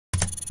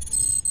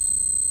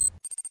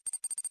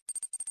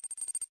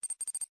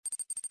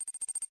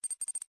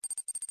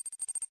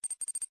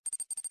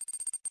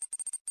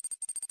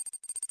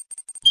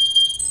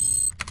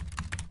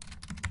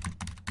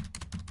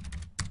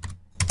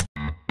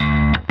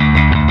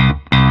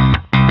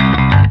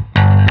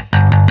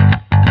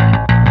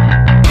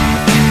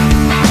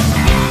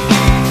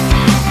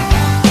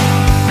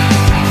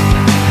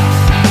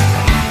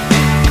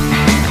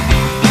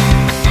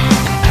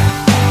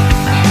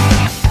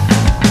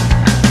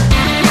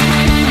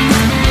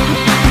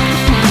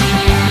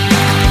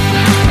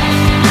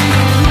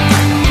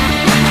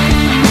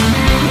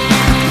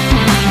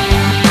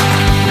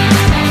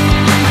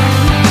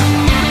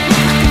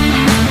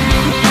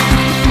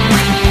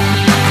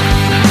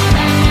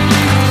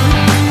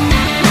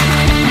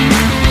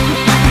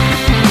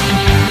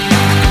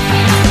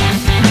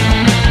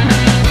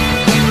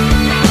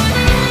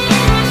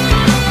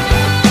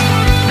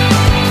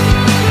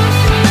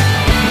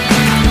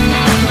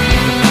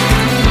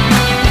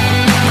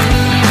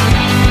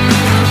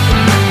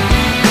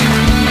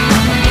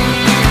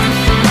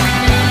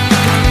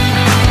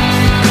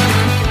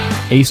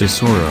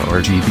Asus Aura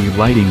RGB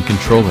lighting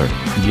controller,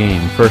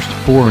 GameFirst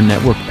IV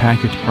network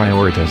packet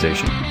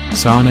prioritization,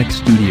 Sonic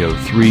Studio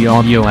 3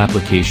 audio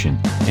application,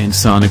 and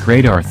Sonic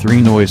Radar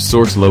 3 noise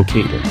source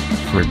locator,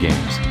 for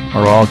games,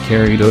 are all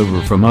carried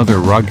over from other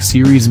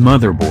ROG-series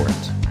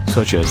motherboards,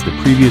 such as the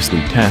previously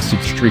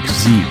tested Strix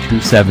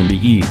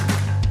Z270E.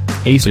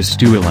 Asus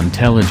Dual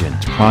Intelligent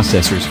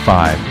Processors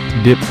 5,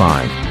 DIP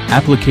 5,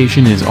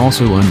 application is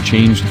also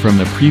unchanged from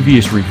the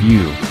previous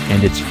review,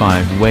 and its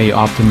 5-way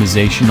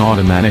optimization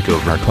automatic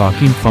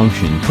overclocking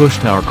function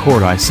pushed our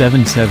Core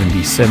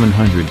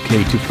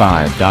i7-7700K to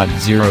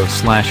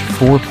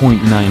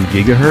 5.0/4.9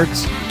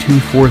 GHz,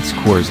 2/4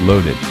 cores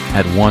loaded,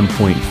 at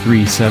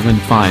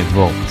 1.375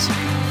 volts.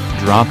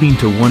 Dropping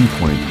to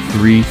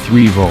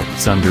 1.33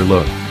 volts under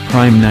load.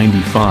 Prime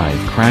 95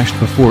 crashed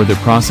before the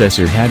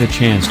processor had a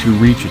chance to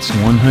reach its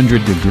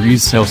 100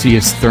 degrees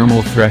Celsius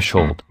thermal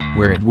threshold,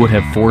 where it would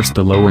have forced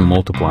a lower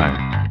multiplier.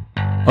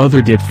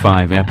 Other DIP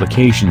 5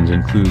 applications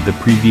include the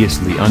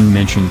previously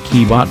unmentioned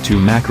Keybot 2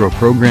 macro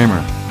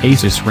programmer,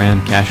 Asus RAM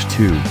Cache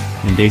 2,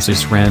 and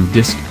Asus RAM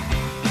Disk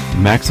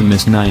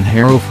Maximus 9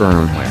 Hero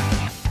firmware.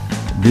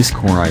 This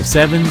Core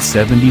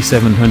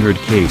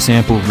i7-7700K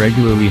sample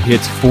regularly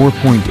hits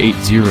 4.80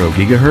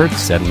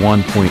 GHz at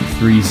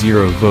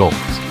 1.30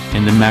 volts,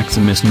 and the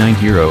Maximus 9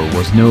 Hero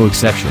was no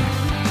exception.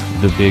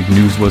 The big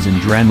news was in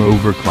DRAM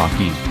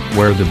overclocking,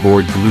 where the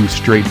board blew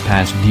straight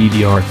past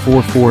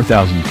DDR4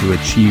 4000 to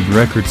achieve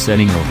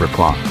record-setting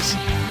overclocks.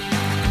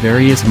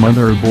 Various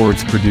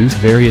motherboards produce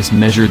various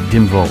measured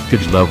DIMM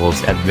voltage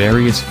levels at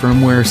various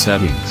firmware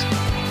settings,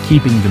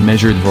 keeping the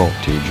measured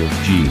voltage of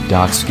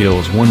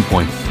G.Skills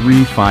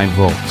 1.35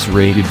 volts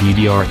rated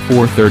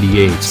DDR4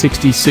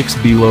 3866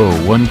 below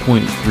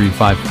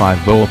 1.355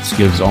 volts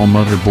gives all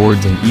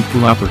motherboards an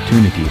equal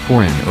opportunity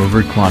for an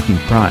overclocking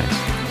prize.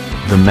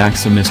 The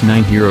Maximus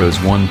 9 Hero's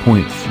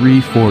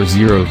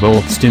 1.340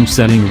 volts DIMM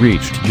setting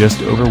reached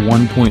just over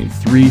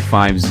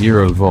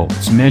 1.350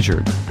 volts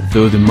measured,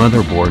 though the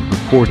motherboard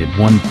reported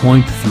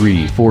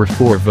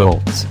 1.344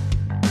 volts.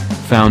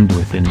 Found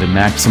within the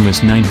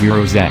Maximus 9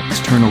 Hero's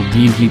external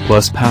DT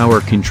plus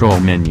power control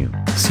menu,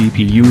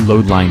 CPU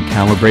load line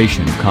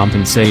calibration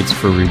compensates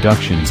for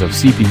reductions of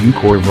CPU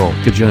core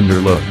voltage under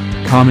load,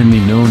 commonly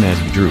known as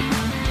droop.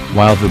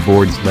 While the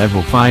board's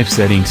level 5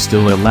 settings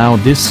still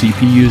allowed this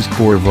CPU's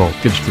core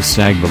voltage to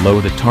sag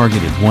below the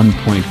targeted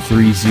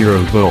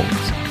 1.30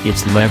 volts,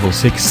 its level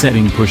 6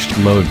 setting pushed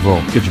load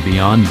voltage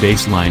beyond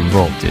baseline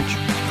voltage,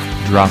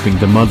 dropping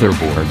the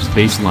motherboard's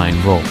baseline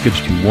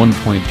voltage to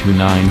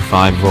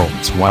 1.295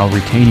 volts while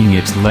retaining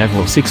its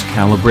level 6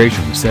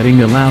 calibration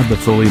setting allowed the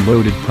fully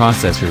loaded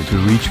processor to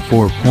reach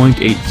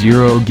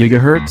 4.80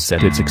 GHz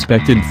at its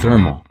expected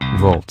thermal,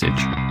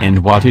 voltage,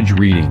 and wattage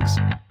readings.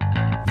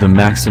 The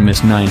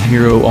Maximus 9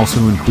 Hero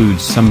also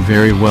includes some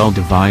very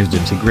well-devised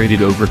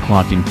integrated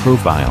overclocking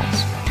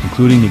profiles,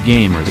 including a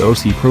gamer's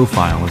OC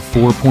profile of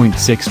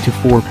 4.6 to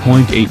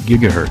 4.8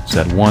 GHz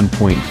at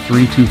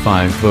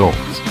 1.325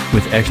 volts,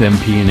 with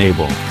XMP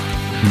enabled.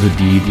 The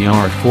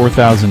DDR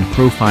 4000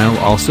 profile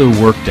also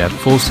worked at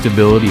full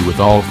stability with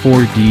all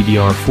 4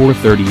 DDR4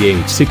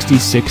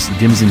 3866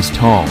 DIMMs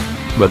installed,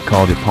 but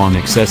called upon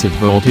excessive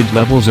voltage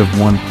levels of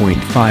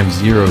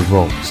 1.50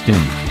 volts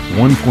DIMM,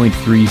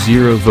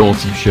 1.30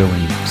 volts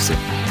showing SIP.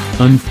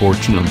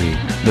 Unfortunately,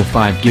 the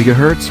 5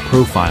 GHz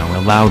profile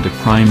allowed a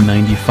Prime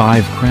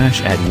 95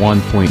 crash at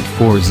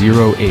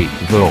 1.408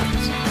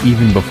 volts,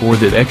 even before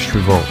that extra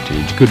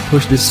voltage could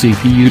push the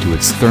CPU to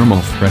its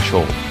thermal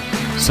threshold.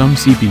 Some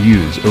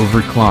CPUs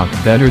overclock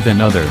better than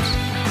others.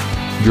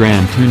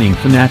 DRAM tuning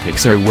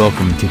fanatics are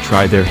welcome to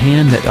try their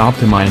hand at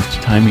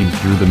optimized timing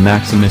through the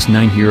Maximus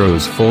 9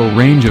 Hero's full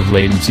range of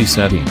latency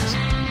settings.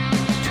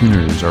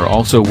 Tuners are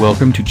also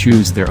welcome to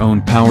choose their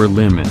own power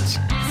limits,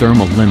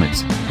 thermal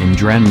limits, and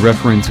DRAM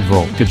reference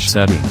voltage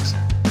settings.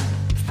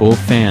 Full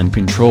fan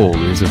control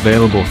is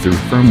available through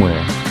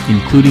firmware,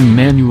 including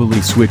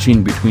manually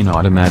switching between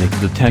automatic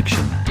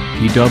detection,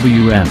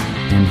 PWM,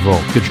 and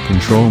voltage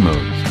control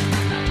modes.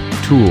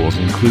 Tools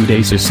include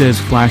Asus's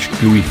Flash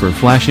GUI for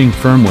flashing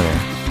firmware,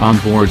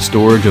 onboard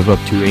storage of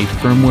up to 8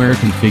 firmware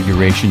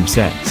configuration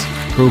sets,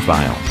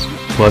 profiles,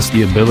 plus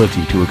the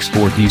ability to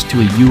export these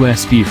to a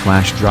USB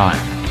flash drive,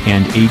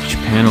 and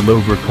H-panel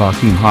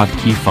overclocking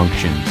hotkey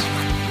functions.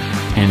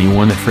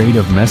 Anyone afraid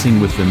of messing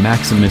with the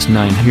Maximus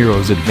 9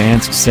 Hero's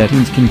advanced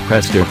settings can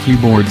press their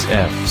keyboard's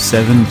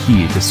F7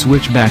 key to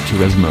switch back to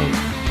RES mode.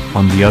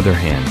 On the other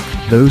hand,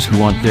 those who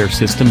want their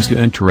systems to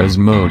enter RES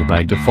mode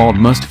by default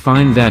must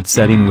find that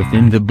setting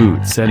within the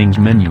boot settings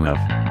menu of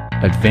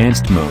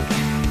Advanced Mode.